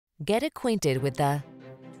Get acquainted with the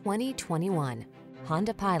 2021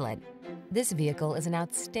 Honda Pilot. This vehicle is an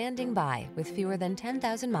outstanding buy with fewer than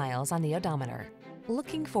 10,000 miles on the odometer.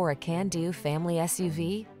 Looking for a can-do family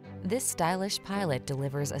SUV? This stylish Pilot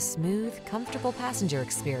delivers a smooth, comfortable passenger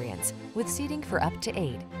experience with seating for up to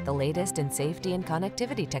 8, the latest in safety and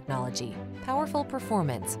connectivity technology, powerful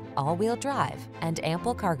performance, all-wheel drive, and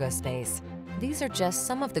ample cargo space. These are just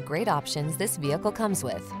some of the great options this vehicle comes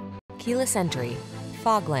with: keyless entry,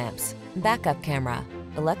 fog lamps, backup camera,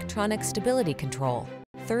 electronic stability control,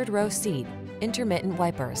 third row seat, intermittent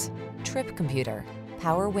wipers, trip computer,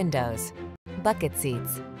 power windows, bucket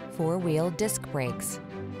seats, four-wheel disc brakes.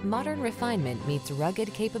 Modern refinement meets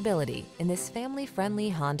rugged capability in this family-friendly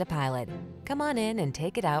Honda Pilot. Come on in and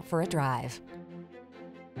take it out for a drive.